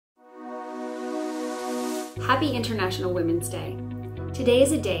Happy International Women's Day. Today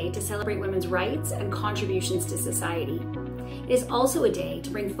is a day to celebrate women's rights and contributions to society. It is also a day to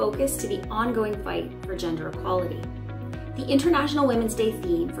bring focus to the ongoing fight for gender equality. The International Women's Day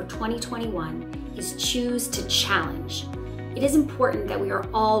theme for 2021 is Choose to Challenge. It is important that we are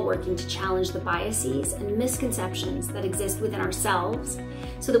all working to challenge the biases and misconceptions that exist within ourselves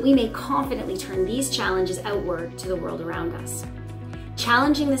so that we may confidently turn these challenges outward to the world around us.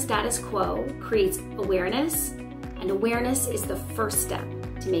 Challenging the status quo creates awareness, and awareness is the first step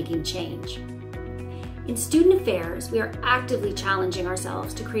to making change. In student affairs, we are actively challenging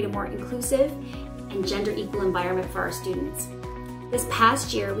ourselves to create a more inclusive and gender equal environment for our students. This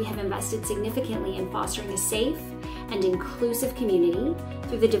past year, we have invested significantly in fostering a safe and inclusive community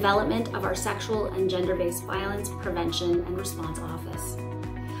through the development of our Sexual and Gender-Based Violence Prevention and Response Office.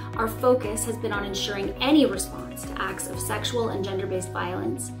 Our focus has been on ensuring any response to acts of sexual and gender-based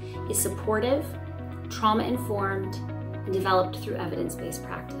violence is supportive, trauma-informed, and developed through evidence-based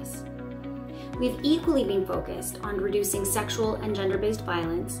practice. We've equally been focused on reducing sexual and gender-based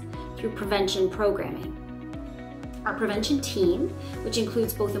violence through prevention programming. Our prevention team, which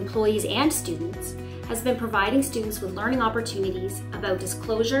includes both employees and students, has been providing students with learning opportunities about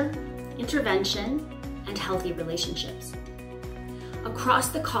disclosure, intervention, and healthy relationships. Across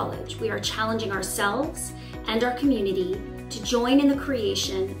the college, we are challenging ourselves and our community to join in the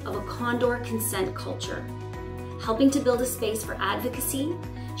creation of a condor consent culture, helping to build a space for advocacy,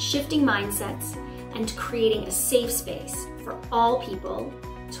 shifting mindsets, and creating a safe space for all people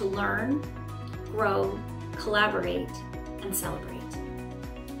to learn, grow, collaborate, and celebrate.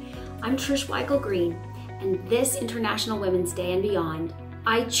 I'm Trish Weigel Green, and this International Women's Day and beyond,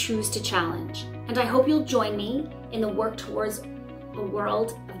 I choose to challenge, and I hope you'll join me in the work towards a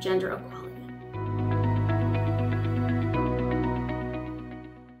world of gender equality.